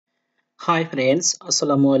Hi friends,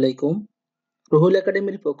 আসসালামু আলাইকুম। রুহুল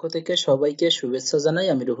একাডেমির পক্ষ থেকে সবাইকে শুভেচ্ছা জানাই।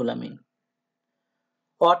 আমি Ruhul Amin.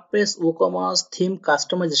 WordPress e-commerce theme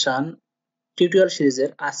customisation tutorial সিরিজের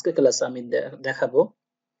আজকে ক্লাসে আমি দেখাবো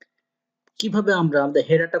কিভাবে আমরা আমাদের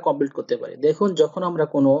হেডারটা কমপ্লিট করতে পারি। দেখুন, যখন আমরা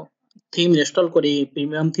কোনো থিম ইনস্টল করি,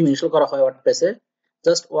 প্রিমিয়াম থিম ইনস্টল করা হয় ওয়ার্ডপ্রেসে,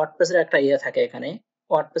 জাস্ট ওয়ার্ডপ্রেসের একটা থাকে এখানে,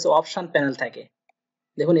 ওয়ার্ডপ্রেসে অপশন প্যানেল থাকে।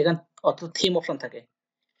 দেখুন এখানে অর্থাৎ থিম অপশন থাকে।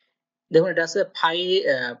 দেখুন এটা আছে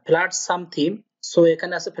ফ্ল্যাটসাম থিম। সো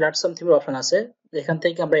এখানে আছে ফ্ল্যাটসাম থিমের অপশন আছে। এখান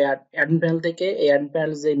থেকে আমরা অ্যাডমিন প্যানেল থেকে এই অ্যাডমিন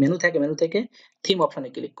প্যানেল যে মেনু থেকে থিম অপশনে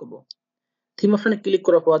ক্লিক করব। থিম অপশনে ক্লিক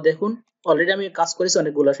করার পর দেখুন অলরেডি আমি কাজ করেছি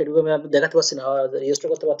অনেকগুলো, সেটুকু আমি দেখাতে পারছি না, রেজিস্টার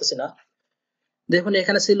করতে পারতেছি না। দেখুন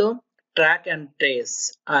এখানে ছিল track and trace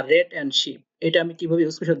her rate and sheep. এটা আমি কিভাবে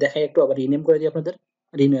ইউজ করি সেটা দেখাই, একটু আবার রিনেম করে দিই আপনাদের,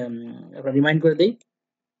 রিমাইন্ড করে দিই।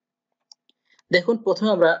 দেখুন প্রথমে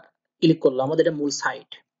আমরা ক্লিক করলাম, আমাদের এটা মূল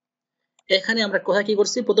সাইট। এখানে আমরা কোথায় কি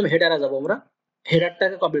করছি, প্রথমে হেডারে যাব, আমরা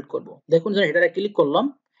হেডারটাকে কমপ্লিট করব। দেখুন যখন হেডারে ক্লিক করলাম,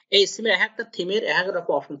 এই সিমের এক একটা থিমের এক এক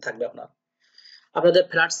রকম অপশন থাকবে। আপনাদের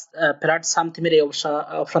ফ্ল্যাট সাম থিমের এই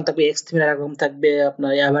অপশন থাকবে, এক্স থিমের এক রকম থাকবে,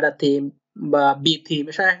 আপনার এভারা থিম বা বি থিম,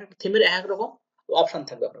 এসব এক একটা থিমের এক এক রকম অপশন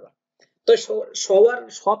থাকবে আপনারা। তো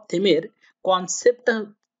সব থিমের কনসেপ্টটা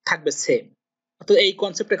থাকবে সেম, তো এই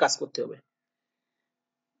কনসেপ্টে কাজ করতে হবে।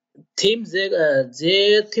 থিম যে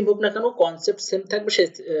থিম হোক না কেন, কনসেপ্ট সেম থাকবে, সেই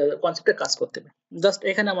কনসেপ্টে কাজ করতে হবে। জাস্ট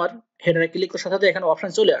এখানে আমার হেডারে ক্লিক করার সাথে এখানে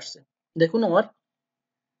অপশন চলে আসছে। দেখুন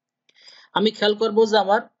আমি খেয়াল করবো যে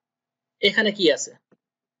আমার এখানে কি আছে,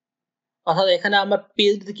 অর্থাৎ এখানে আমার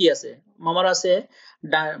পেজে কি আছে। আমার আছে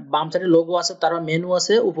বাম সাইডে লোগো আছে, তার মেনু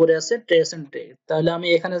আছে, উপরে আছে ট্রেস এন্ড ট্রে। তাহলে আমি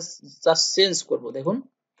এখানে জাস্ট চেঞ্জ করব। দেখুন,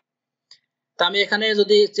 তা আমি এখানে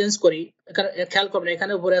যদি চেঞ্জ করি, এখানে খেয়াল করবেন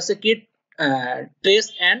এখানে উপরে আছে কি trace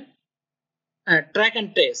and track and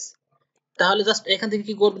trace. তাহলে জাস্ট এখান থেকে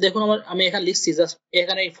কি করব, দেখুন আমি এখানে লিখছি, জাস্ট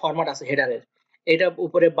এখানে এই ফরম্যাট আছে হেডারের। এটা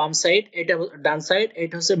উপরে বাম সাইড, এটা ডান সাইড,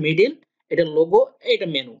 এটা হচ্ছে মিডিল, এটা লোগো, এটা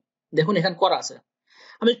মেনু। দেখুন এখানে করা আছে।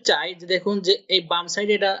 আমি চাই যে দেখুন যে এই বাম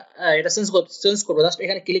সাইডে এটা চেঞ্জ করবো। জাস্ট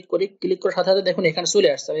এখানে ক্লিক করি, ক্লিক করার সাথে সাথে দেখুন এখানে চলে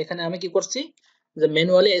আসছে। এখানে আমি কি করছি যে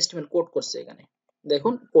ম্যানুয়ালি এস্টিমেট কোড করছে এখানে।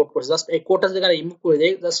 দেখুন কোড করছে, জাস্ট এই কোডটা যেখানে রিমুভ করে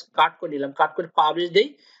দেই, জাস্ট কাট করে নিলাম, কাট করে পাবলিশ দেই,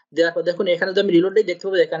 দেওয়ার পর দেখুন এখানে যদি আমি রিলোড দিই, দেখতে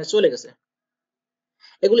পাবো এখানে চলে গেছে।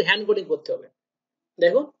 এগুলো হ্যান্ড কোডিং করতে হবে।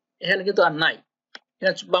 দেখুন এখানে কিন্তু আর নাই,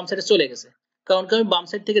 এখানে বাম সাইডে চলে গেছে, কারণ কি আমি বাম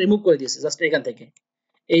সাইড থেকে রিমুভ করে দিয়েছি। জাস্ট এখান থেকে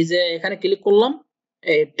এই যে এখানে ক্লিক করলাম,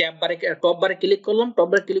 এই টপ বারে ক্লিক করলাম, টপ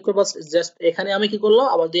বারে ক্লিক করব, জাস্ট এখানে আমি কি করলাম,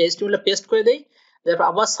 আবার যে এইচটিএমএল পেস্ট করে দেই, তারপর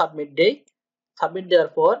আবার সাবমিট দেই। সাবমিট দেওয়ার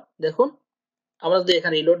পর দেখুন আমরা যদি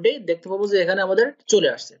এখানে রিলোড দেই, দেখতে পাবো যে এখানে আমাদের চলে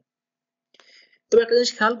আসছে। তবে একটা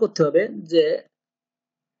জিনিস খেয়াল করতে হবে যে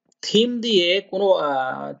থিম দিয়ে কোনো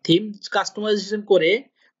থিম কাস্টমাইজেশন করে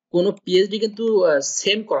কোনো পিএইচডি কিন্তু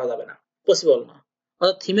সেম করা যাবে না, পসিবল না।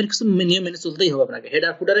 অর্থাৎ থিমের কিছু নিয়ম মেনে চলতেই হবে, আপনাকে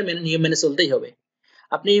হেডার ফুটারে নিয়ম মেনে চলতেই হবে।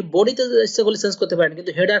 আপনি বডিতে ইচ্ছা করলে চেঞ্জ করতে পারেন,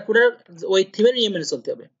 কিন্তু হেডার ফুটার ওই থিমের নিয়ম মেনে চলতে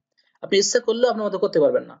হবে। আপনি ইচ্ছা করলেও আপনার মতো করতে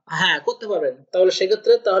পারবেন না। হ্যাঁ করতে পারবেন, তাহলে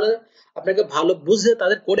সেক্ষেত্রে আপনাকে ভালো বুঝে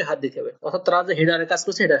তাদের কোডে হাত দিতে হবে, অর্থাৎ তারা যে হেডারে কাজ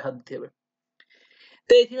করছে হেডারে হাত দিতে হবে।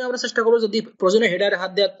 তো এই থিমে আমরা চেষ্টা করবো, যদি প্রয়োজনে হেডারে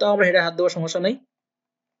হাত দেওয়ার, তো আমরা হেডারে হাত দেওয়ার সমস্যা নেই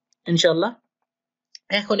ইনশাল্লাহ।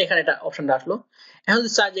 এখন এখানে এটা অপশনটা আসলো। এখন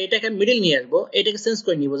যদি চাই যে এটাকে মিডল নিয়ে আসবো, এটাকে চেঞ্জ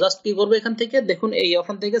করে নিব, জাস্ট কি করবো, এখান থেকে দেখুন এই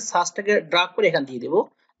অপশন থেকে সার্চটাকে ড্রাগ করে এখান দিয়ে দিব।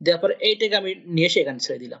 দেওয়ার পর এইটাকে আমি নিয়ে এসে এখানে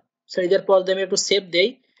ছেড়ে দিলাম। ছেড়ে দেওয়ার পর আমি একটু সেভ দেই,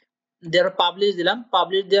 দেওয়ার পাবলিশ দিলাম।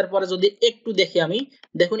 পাবলিশ দেওয়ার পরে যদি একটু দেখি আমি,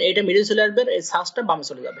 দেখুন এইটা মিডল চলে আসবে, এই সার্চটা বামে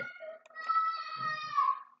চলে যাবে।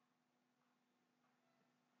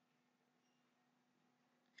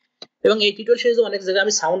 এবং এই টিউটোরিয়াল সিরিজে অনেক জায়গায়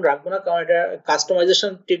আমি সাউন্ড রাখবো না, কারণ এটা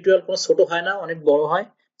কাস্টমাইজেশন টিউটোরিয়াল কোনো ছোট হয় না, অনেক বড় হয়।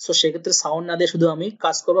 সো সেক্ষেত্রে সাউন্ড না দিয়ে শুধু আমি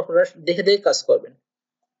কাজ করবো, আপনারা দেখে দেখে কাজ করবেন।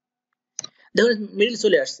 দেখুন মিডিল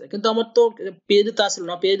চলে আসছে, কিন্তু আমার তো পেজে তো আসলো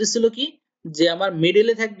না। পেজে ছিল কি, যে আমার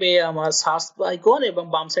মিডিলে থাকবে আমার সার্চ আইকন এবং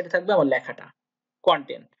বাম সাইডে থাকবে আমার লেখাটা,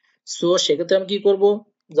 কন্টেন্ট। সো সেক্ষেত্রে আমি কি করব,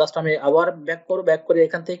 জাস্ট আমি আবার ব্যাক করে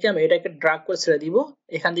এখান থেকে আমি এটাকে ড্র্যাগ করে ছেড়ে দিব,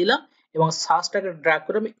 এখান দিলাম, এবং সার্চটাকে ড্র্যাগ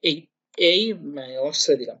করে আমি এই এই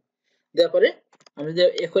ছেড়ে দিলাম। দেওয়ার পরে আমি যে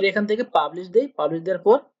করে এখান থেকে পাবলিশ দেই, পাবলিশ দেওয়ার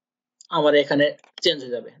পর আমার এখানে চেঞ্জ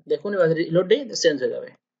হয়ে যাবে। দেখুন এবার রিলোড দেই, চেঞ্জ হয়ে যাবে।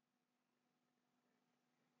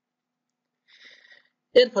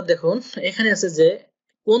 এরপর দেখুন এখানে আছে যে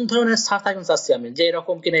কোন ধরনের সার্চ আইকন চাচ্ছি আমি, যে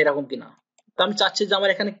এরকম কিনা এরকম কিনা। তো আমি চাচ্ছি যে আমার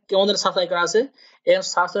এখানে কেমন ধরনের সার্চ আইকন আছে, এখানে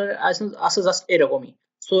সার্চ আইকন আছে জাস্ট এরকমই।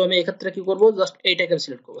 সো আমি এক্ষেত্রে কি করব, জাস্ট এইটাকে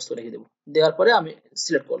সিলেক্ট করবো, তো রেখে দেবো। দেওয়ার পরে আমি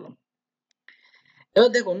সিলেক্ট করলাম।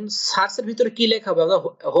 এবার দেখুন সার্চের ভিতরে কি লেখা হবে,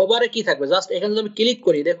 হোভারে কি থাকবে, জাস্ট এখানে যদি আমি ক্লিক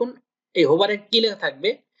করি, দেখুন এই হোভারে কি লেখা থাকবে।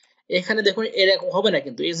 এখানে দেখুন এরকম হবে না,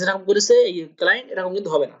 কিন্তু এই যেরকম করেছে এই ক্লায়েন্ট, এরকম কিন্তু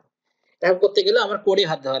হবে না। এরকম করতে গেলে আমার কোডে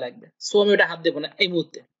হাত দেওয়া লাগবে। সো আমি ওটা হাত দেবো না এই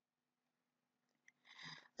মুহূর্তে।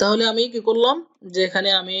 তাহলে আমি কি করলাম যে এখানে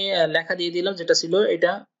আমি লেখা দিয়ে দিলাম, যেটা ছিল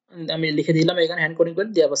এটা আমি লিখে দিলাম এখানে হ্যান্ড কোডিং করে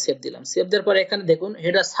দিয়ে আবার সেভ দিলাম। সেভ দেওয়ার পর এখানে দেখুন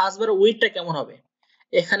হেডার সার্চ বার উইডথটা কেমন হবে।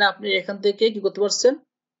 এখানে আপনি এখান থেকে কি করতে পারছেন,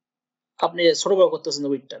 আপনি ছোট বড় করতে পারছেন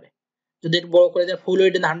উইডথটারে। যদি একটু বড় করে দেন ফুল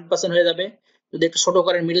উইডথ 100% হয়ে যাবে, যদি একটু ছোট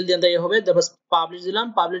করেন মিডল দিয়ে দেওয়া হবে। তারপর পাবলিশ দিলাম,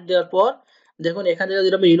 পাবলিশ দেওয়ার পর দেখুন এখান থেকে যদি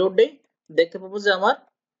আমি রিলোড দেই দেখতে পাবো যে আমার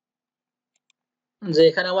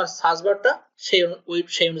এখানে আমার সার্চ বারটা সেই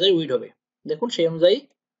অনুযায়ী উইড হবে। দেখুন সেই অনুযায়ী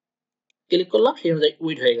ক্লিক করলাম, সেই অনুযায়ী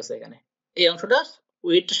উইড হয়ে গেছে। এখানে এই অংশটা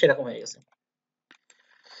উইডটা সেরকম হয়ে গেছে।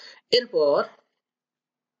 এরপর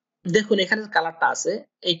দেখুন এখানে কালারটা আছে,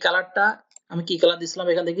 এই কালারটা আমি কি কালার দিছিলাম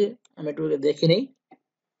এখান থেকে আমি একটু দেখে নেই।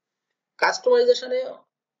 কাস্টমাইজেশনে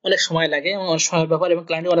অনেক সময় লাগে এবং অনেক সময় ব্যাপার, এবং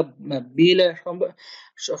ক্লায়েন্টের অনেক বিল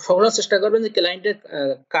সরানোর চেষ্টা করবেন যে ক্লায়েন্টের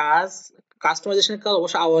কাজ কাস্টমাইজেশনের কাজ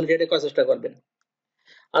অবশ্যই আওয়ারলি রেটে করার চেষ্টা করবেন।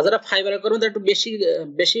 আর যারা ফাইবারে করবেন তারা একটু বেশি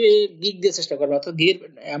বেশি গিগ দিয়ে চেষ্টা করবেন, অর্থাৎ গিগের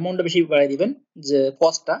অ্যামাউন্টটা বেশি বাড়িয়ে দিবেন, যে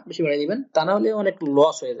কস্টটা বেশি বাড়িয়ে দিবেন, তা না হলে অনেক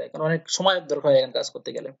লস হয়ে যায়, কারণ অনেক সময় দরকার হয় এখানে কাজ করতে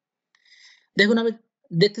গেলে। দেখুন আমি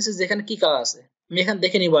দেখতেছি যে এখানে কি কালার আছে, আমি এখানে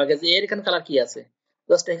দেখে নিবো আগে যে এর এখানে কালার কি আছে।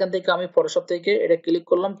 জাস্ট এখান থেকে আমি ফটোশপ থেকে এটা ক্লিক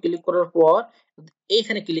করলাম, ক্লিক করার পর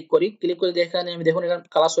এইখানে ক্লিক করি, ক্লিক করে এখানে আমি দেখুন এখানে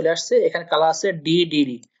কালার চলে আসছে, এখানে কালার আছে ডি,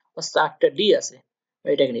 4টা ডি আছে,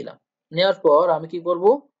 এটাকে নিলাম। নেওয়ার পর আমি কি করব,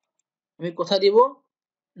 আমি কোথায় দিব,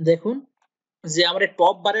 দেখুন যে আমরা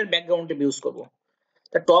টপ বারের ব্যাকগ্রাউন্ডে ইউজ করব।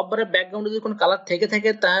 তা টপ বারের ব্যাকগ্রাউন্ডে যদি কোনো কালার থেকে থাকে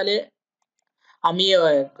তাহলে আমি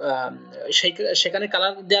সেখানে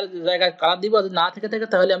কালার দেওয়ার জায়গায় কালার দিব, আর যদি না থেকে থাকে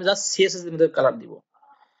তাহলে আমি জাস্ট সিএসএস এর মধ্যে কালার দিব।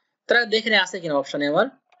 তারা দেখে নিয়ে আছে কিনা অপশনে আমার।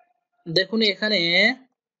 দেখুন এখানে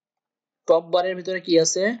টপ বারের ভিতরে কি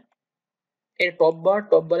আছে, এই টপ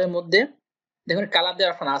বারের মধ্যে দেখুন কালার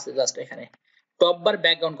দেওয়ার অপশন আছে। জাস্ট এখানে টপ বার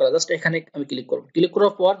ব্যাকগ্রাউন্ড করা, জাস্ট এখানে আমি ক্লিক করব, ক্লিক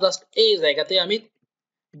করার পর জাস্ট এই জায়গাতে আমি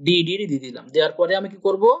ডি দিয়ে দিলাম। দেওয়ার পরে আমি কি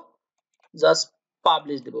করব, জাস্ট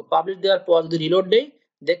পাবলিশ দেব। পাবলিশ দেওয়ার পর যদি রিলোড দেই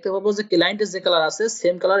দেখতে পাবো যে ক্লায়েন্টের যে কালার আছে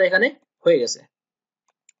সেম কালার এখানে হয়ে গেছে।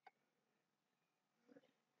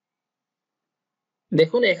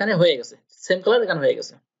 দেখুন এখানে হয়ে গেছে, সেম কালার এখানে হয়ে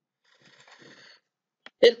গেছে।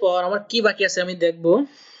 এরপর আমার কি বাকি আছে আমি দেখব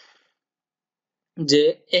যে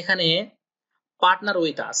এখানে পার্টনার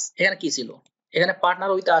উইথ আস এখানে কি ছিল, এখানে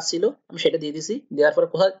পার্টনার উইথ আস ছিল, আমি সেটা দিয়ে দিছি। দেওয়ার পর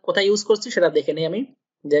কোথায় কোথায় ইউজ করছি সেটা দেখে নিই আমি।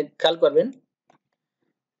 খেয়াল করবেন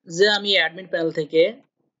যে আমি অ্যাডমিন প্যানেল থেকে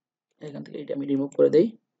এখান থেকে এটা আমি রিমুভ করে দেই।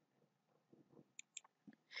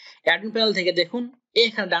 অ্যাডমিন প্যানেল থেকে দেখুন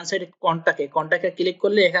এখানে ডান সাইডে কন্টাক্টে ক্লিক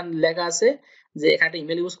করলে এখানে লেখা আছে যে এখানে একটা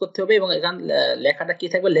ইমেল ইউজ করতে হবে, এবং এখানে লেখাটা কি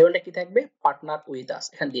থাকবে, লেভেলটা কি থাকবে, পার্টনার উইথ আস,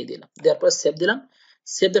 এখানে দিয়ে দিলাম। দেওয়ার পর সেভ দিলাম।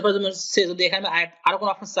 সেভ দেওয়ার পর সে যদি এখানে আরো কোনো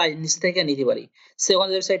অপশন চাই নিচে থেকে নিতে পারি, সে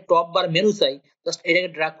ওখানে যদি চাই টপ বার মেনু চাই জাস্ট এটাকে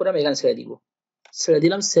ড্র্যাগ করে আমি এখানে ছেড়ে দিব, ছেড়ে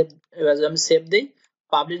দিলাম। সেভ, এবার যদি আমি সেভ দেই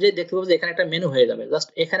পাবলিশ দেই দেখতে পাবো যে এখানে একটা মেনু হয়ে যাবে, জাস্ট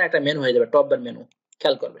এখানে একটা মেনু হয়ে যাবে টপ বার মেনু।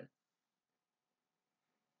 খেয়াল করবেন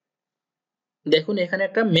দেখুন এখানে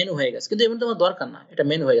একটা মেনু হয়ে গেছে, কিন্তু এমন তো আমার দরকার না, এটা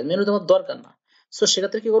মেনু হয়ে গেছে, মেনু তো আমার দরকার না। সো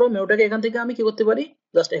সেক্ষেত্রে কি করবো, মেনুটাকে এখান থেকে আমি কি করতে পারি,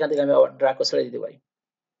 জাস্ট এখান থেকে আমি আবার ড্র্যাগ করে ছেড়ে দিতে পারি।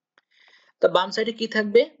 তা বাম সাইডে কি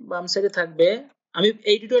থাকবে, বাম সাইডে থাকবে, আমি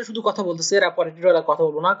এই টিউটোরিয়ালে শুধু কথা বলতেছি, এর পরের টিউটোরিয়ালে কথা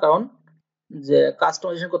বলবো না, কারণ যে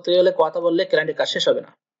কাস্টমাইজেশন করতে গেলে কথা বললে ক্লায়েন্টের কাজ শেষ হবে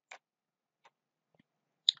না।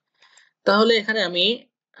 তাহলে এখানে আমি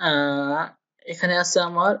এখানে আছে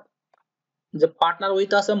আমার যে পার্টনার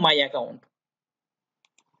উইথ আছে মাই অ্যাকাউন্ট।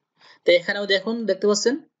 তো এখানেও দেখুন দেখতে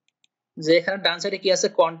পাচ্ছেন যে এখানে ডান সাইডে কি আছে,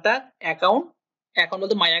 কন্টাক্ট, অ্যাকাউন্ট, অ্যাকাউন্ট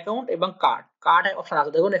বলতে মাই অ্যাকাউন্ট, এবং কার্ড অপশন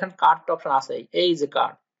আছে। দেখুন এখানে কার্ড অপশন আছে, এই যে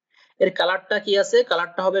কার্ড, এর কালারটা কি আছে,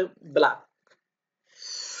 কালারটা হবে ব্ল্যাক।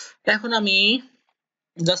 এখন আমি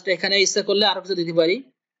জাস্ট এখানে ইচ্ছা করলে আরো কিছু দিতে পারি,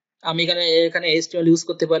 আমি এখানে এখানে HTML ইউজ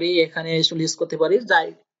করতে পারি, এখানে HTML ইউজ করতে পারি, যাই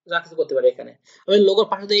যা কিছু করতে পারি। এখানে আমি লোগোর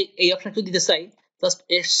পাশে যদি এই অপশন একটু দিতে চাই জাস্ট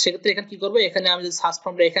সেক্ষেত্রে এখানে কি করবো, এখানে আমি যদি সার্চ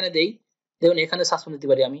ফর্মটা এখানে দেই দেখুন এখানে সার্চ ফর্ম দিতে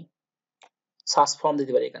পারি, আমি সার্চ ফর্ম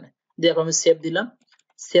দিতে পারি এখানে। দেওয়ার পর আমি সেভ দিলাম।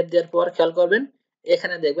 সেভ দেওয়ার পর খেয়াল করবেন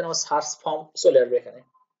এখানে দেখবেন আমার সার্চ ফর্ম চলে আসবে, এখানে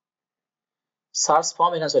সার্চ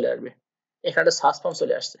ফর্ম এখানে চলে আসবে, এখানে একটা সার্চ ফর্ম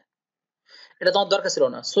চলে আসছে। এটা তোমার দরকার ছিল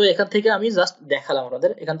না, সো এখান থেকে আমি জাস্ট দেখালাম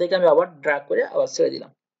আপনাদের, এখান থেকে আমি আবার ড্র্যাগ করে আবার ছেড়ে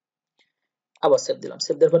দিলাম, আবার সেভ দিলাম।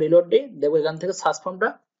 সেভ দেওয়ার পর রিলোড দিই দেখবো এখান থেকে সার্চ ফর্মটা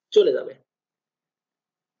চলে যাবে,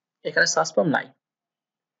 এখানে সার্চ ফর্ম নাই।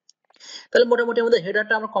 তাহলে মোটামুটি আমাদের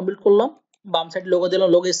হেডারটা আমরা কমপ্লিট করলাম। বাম সাইড লোগো দিলাম,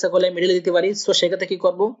 লোগো ইচ্ছা করলে মিডলে দিতে পারি। সো সেক্ষেত্রে কি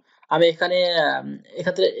করব, আমি এখানে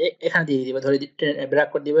এক্ষেত্রে এখানে দিয়ে দিব, ধরে ব্র্যাক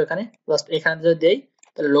করে দিব এখানে, জাস্ট এখানে যদি দেই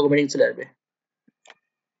তাহলে লোগো মিডিল চলে আসবে,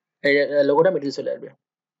 এই লোগোটা মিডিল চলে আসবে।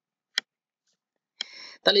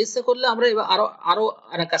 তাহলে ইচ্ছা করলে আমরা এবার আরো আরো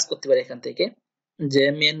অনেক কাজ করতে পারি এখান থেকে। যে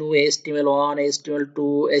মেনু HTML1 HTML2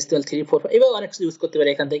 HTML3 4 এভাবে অনেক কিছু ইউজ করতে পারি।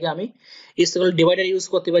 এখান থেকে আমি স্কেল ডিভাইডার ইউজ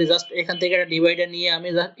করতে পারি। জাস্ট এখান থেকে একটা ডিভাইডার নিয়ে আমি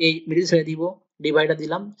জাস্ট এই মিডল ছেড়ে দিব, ডিভাইডার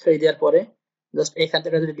দিলাম, ছেড়ে দেওয়ার পরে জাস্ট এখান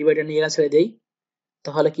থেকে যদি ডিভাইডার নিয়ে এখানে ছেড়ে দেই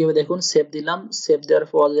তাহলে কি হবে দেখুন, সেভ দিলাম, সেভ দেওয়ার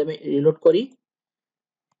পর যদি আমি রিলোড করি,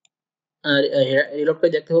 রিলোড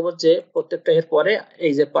করে দেখতে পাবো যে প্রত্যেকটা এর পরে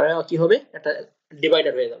এই যে পরে কি হবে, একটা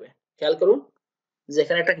ডিভাইডার হয়ে যাবে। খেয়াল করুন যে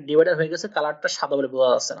এখানে একটা ডিভাইডার হয়ে গেছে, কালারটা সাদা বলে বোঝা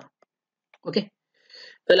যাচ্ছে না। ওকে,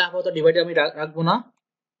 তাহলে আপাতত ডিভাইডার আমি রাখবো না,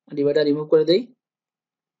 ডিভাইডার রিমুভ করে দেই।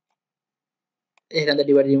 এখান থেকে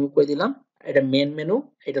ডিভাইডার রিমুভ করে দিলাম। এটা মেন মেনু,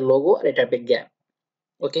 এটা লোগো, আর এটা গ্যাপ।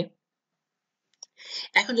 ওকে,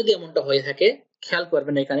 এখন যদি এমনটা হয়ে থাকে খেয়াল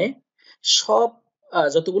করবেন এখানে সব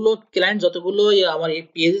যতগুলো ক্লায়েন্ট যতগুলো আমার এই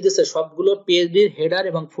পেজ দিচ্ছে সবগুলো পেজের হেডার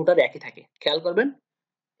এবং ফুটার একই থাকে। খেয়াল করবেন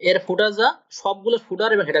এর ফুটার যা সবগুলো ফুটার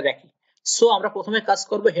এবং হেডার একই। সো আমরা প্রথমে কাজ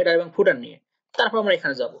করব হেডার এবং ফুটার নিয়ে, তারপর আমরা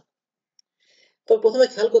এখানে যাব। তো প্রথমে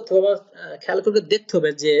খেয়াল করতে হবে, খেয়াল করে দেখতে হবে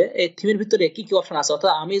যে এই থিমের ভিতরে কি কি অপশন আছে,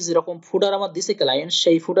 অর্থাৎ আমি যেরকম ফুটার আমার দিছে ক্লায়েন্ট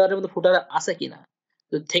সেই ফুটারের মধ্যে ফুটার আছে কিনা।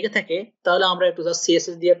 যদি থেকে থাকে তাহলে আমরা একটু জাস্ট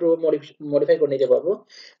সিএসএস দিয়ে একটু মডিফাই করে নিতে পারবো।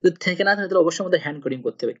 যদি থেকে না থাকে তাহলে অবশ্যই আমাদের হ্যান্ড কোডিং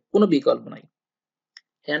করতে হবে, কোনো বিকল্প নাই,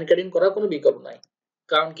 হ্যান্ড কোডিং করার কোনো বিকল্প নাই।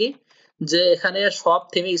 কারণ কি যে এখানে সব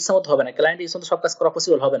থিমে ইচ্ছা মতো হবে না, ক্লায়েন্ট ইচ্ছা মতো সব কাজ করা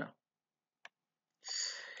পসিবল হবে না।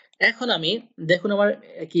 এখন আমি দেখুন আমার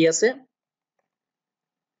কি আছে,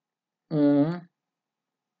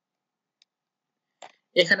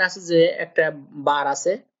 এখানে আছে যে একটা বার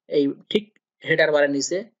আছে এই ঠিক হেডার বারের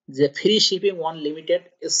নিচে যে free shipping one limited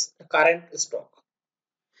current stock,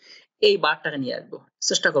 এই বারটাকে নিয়ে আসবো,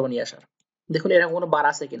 চেষ্টা করবো নিয়ে আসার। দেখুন এরকম কোনো বার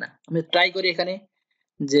আছে কিনা, আমি ট্রাই করি এখানে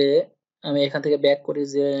যে আমি এখান থেকে ব্যাক করি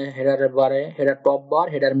যে হেডার বারে হেডার টপ বার,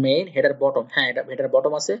 হেডার মেইন, হেডার বটম, হ্যাঁ এটা হেডার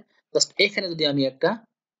বটম আছে। জাস্ট এখানে যদি আমি একটা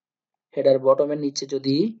হেডার বটমের নিচে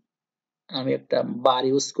যদি আমি একটা বার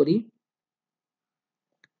ইউজ করি,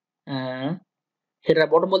 হেডার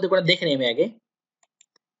বটম বলতে করে দেখে নিই আমি আগে,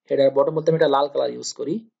 হেডার বটম বলতে আমি একটা লাল কালার ইউজ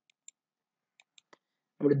করি,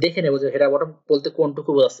 আমি দেখে নেবো যে হেডার বটম বলতে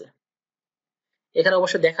কোনটুকু আছে। এখানে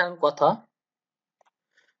অবশ্য দেখার কথা,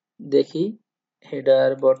 দেখি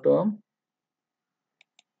হেডার বটম,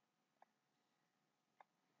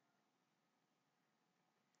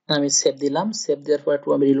 আমি সেভ দিলাম, সেভ দেওয়ার পর একটু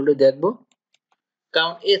আমি রিলোডে দেখবো।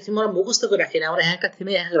 কারণ এই থিম আমরা মুখস্থ করে রাখি না, আমরা একটা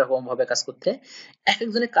থিমে এক রকম ভাবে কাজ করতে, এক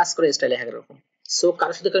একজনের কাজ করে স্টাইল এক রকম। সো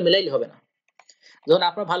কারোর সাথে কারো মিলাইলে হবে না, যখন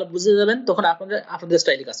আপনারা ভালো বুঝে যাবেন তখন আপনাদের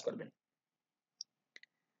স্টাইলে কাজ করবেন।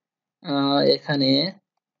 এখানে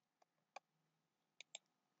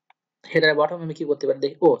হেডার বটম আমি কি করতে পারি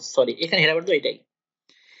দেখি, ও সরি এখানে হেডার বটম এটাই,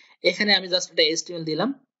 এখানে আমি জাস্ট একটা HTML দিলাম,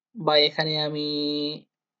 বা এখানে আমি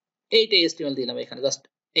এইটা HTML দিলাম, এখানে জাস্ট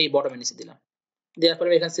এই বটমের নিচে দিলাম, দেওয়ার পরে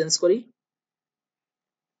এখানে চেঞ্জ করি,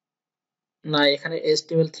 না এখানে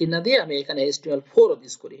HTML3 না দিয়ে আমি এখানে HTML4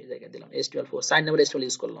 ইউজ করি, এই জায়গায় দিলাম HTML4, sign number HTML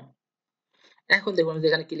use করলাম। এখন দেখুন আমি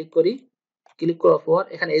এখানে ক্লিক করি, ক্লিক করার পর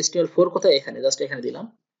এখানে HTML4 কোথায়, এখানে জাস্ট এখানে দিলাম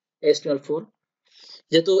HTML4।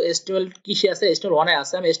 যেহেতু HTML কিসে আছে, HTML1 এ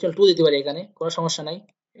আছে, আমি HTML2 দিতে পারি, এখানে কোনো সমস্যা নাই।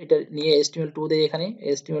 এটা নিয়ে HTML2 দেই, এখানে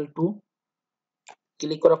HTML2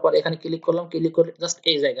 ক্লিক করার পর এখানে ক্লিক করলাম, ক্লিক করে জাস্ট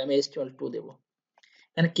এই জায়গায় আমি HTML2 দেব।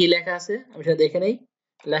 এখানে কি লেখা আছে আমি সেটা দেখে নেই,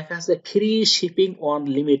 লেখা আছে free shipping on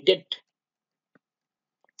limited,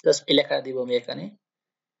 just এই লেখা দিব আমি এখানে।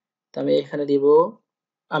 তো আমি এখানে দিব,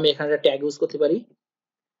 আমি এখানে একটা ট্যাগ ইউজ করতে পারি,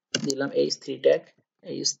 দিলাম h3 tag,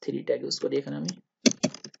 h3 tag use করি এখানে আমি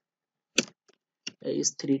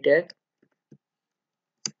h3 ট্যাগ।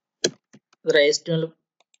 যারা HTML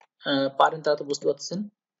পারেন তারা তো বুঝতে পারছেন,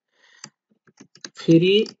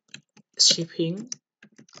 free shipping,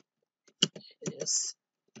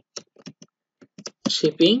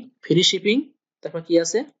 shipping, free shipping, তারপর কি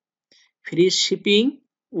আছে free shipping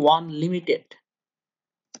one limited,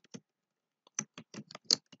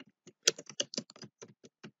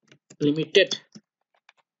 limited,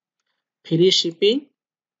 free shipping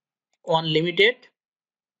one limited,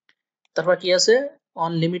 তারপর কি আছে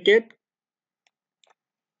আনলিমিটেড,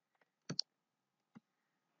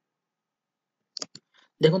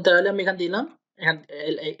 দেখুন তাহলে আমি এখানে দিলাম, এখানে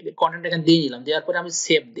কন্টেন্ট এখানে দিয়ে দিলাম, দেওয়ার পরে আমি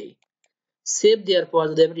সেভ দেই, সেভ দেওয়ার পর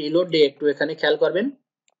যদি আমি রিলোড দিই একটু এখানে খেয়াল করবেন,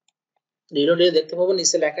 রিলোড দিয়ে দেখতে পাবো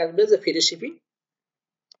নিচে লেখা আসবে যে ফ্রি শিপিং,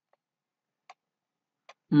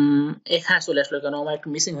 এখানে চলে আসলো কেন, আমার একটু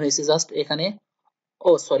মিসিং হয়েছে জাস্ট এখানে, ও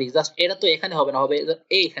সরি জাস্ট এটা তো এখানে হবে না, হবে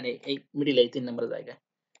এইখানে এই মিডিলে এই 3 নম্বরের জায়গায়,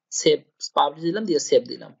 সেভ পাবলিশ দিলাম, দিয়ে সেভ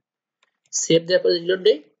দিলাম, সেভ দেওয়ার পরে রিলোড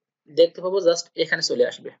দেই, দেখতে পাবো জাস্ট এখানে চলে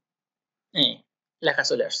আসবে, হ্যাঁ লেখা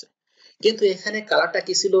চলে আসছে। কিন্তু এখানে কালারটা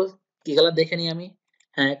কি ছিল, কি কালার দেখে নি আমি,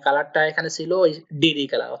 হ্যাঁ কালারটা এখানে ছিল ওই ডি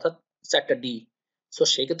কালার, অর্থাৎ 4টা ডি। সো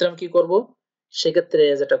সেই ক্ষেত্রে আমি কি করব, সেক্ষেত্রে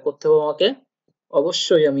যেটা করতে হবে আমাকে,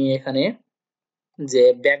 অবশ্যই আমি এখানে যে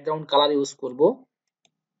ব্যাকগ্রাউন্ড কালার ইউজ করব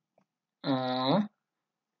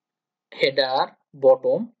header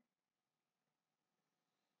bottom,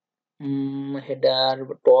 header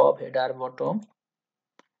top, header bottom,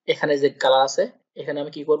 এখানে যে কালার আছে এখানে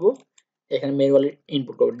আমি কি করব, এখানে ম্যানুয়ালি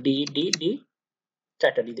ইনপুট করব ডি ডি ডি,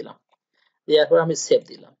 4টা ডি দিলাম, দেওয়ার পর আমি সেভ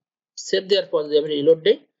দিলাম। সেভ দেওয়ার পর যদি আমি রিলোড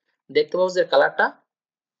দিই দেখতে পাবো যে কালারটা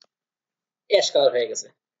অ্যাশ কালার হয়ে গেছে।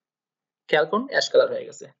 খেয়াল করুন অ্যাশ কালার হয়ে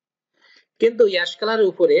গেছে। কিন্তু অ্যাশ কালারের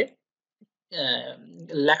উপরে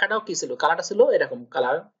লেখাটাও কি ছিল, কালারটা ছিল এরকম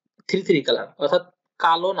কালার 3 কালার, অর্থাৎ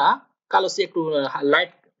কালো না, কালো সে একটু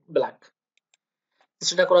লাইট ব্ল্যাক।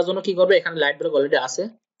 সেটা করার জন্য কি করবে, এখানে লাইট ব্ল্যাক অলরেডি আছে,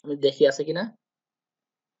 আমি দেখি আছে কিনা,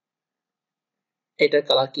 এটার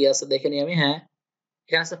কালার কি আছে দেখে নি আমি। হ্যাঁ,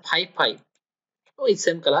 এখানে আছে 5 ওই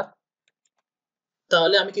সেম কালার।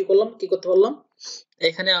 তাহলে আমি কি করলাম, কি করতে পারলাম,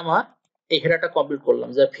 এখানে আমার এই হেডারটা কমপ্লিট করলাম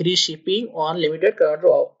যে free shipping on limited current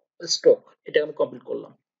stock, এটা আমি কমপ্লিট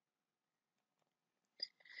করলাম।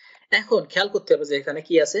 এখন খেয়াল করতে হবে যে এখানে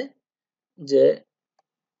কি আছে, যে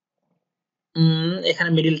এখানে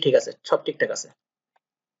মিডিল ঠিক আছে, সব ঠিকঠাক আছে।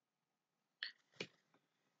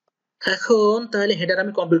 এখন তাহলে হেডার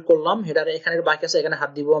আমি কমপ্লিট করলাম, হেডারে এখানে বাকি আছে, এখানে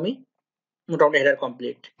হাত দিব আমি, মোটামুটি হেডার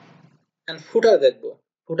কমপ্লিট। এন্ড ফুটার দেখবো,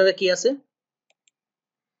 ফুটারে কি আছে,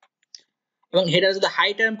 এবং হেডার যদি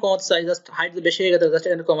হাইট এন্ড কমাতে চাই, জাস্ট হাইট বেশি হয়ে গেছে জাস্ট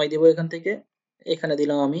এখানে কমাই দিব, এখান থেকে এখানে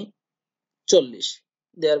দিলাম আমি 40,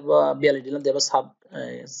 দেওয়ার বা 42 দিলাম, দেওয়ার সাব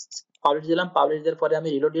পাবলিশ দিলাম, পাবলিশ দেওয়ার পরে আমি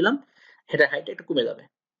রিলোড দিলাম, হেডার হাইট একটু কমে যাবে,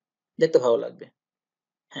 দেখতে ভালো লাগবে।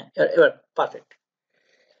 হ্যাঁ, এবার পারফেক্ট।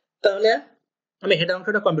 তাহলে আমি হেডার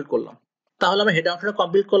অংশটা কমপ্লিট করলাম। তাহলে আমি হেডার অংশটা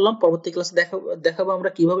কমপ্লিট করলাম, পরবর্তী ক্লাসে দেখাবো আমরা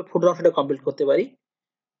কিভাবে ফুটার অংশটা কমপ্লিট করতে পারি।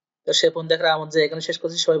 তো সে পর্যন্ত দেখার আমাদের এখানে শেষ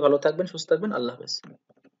করছি। সবাই ভালো থাকবেন, সুস্থ থাকবেন, আল্লাহ হাফেজ।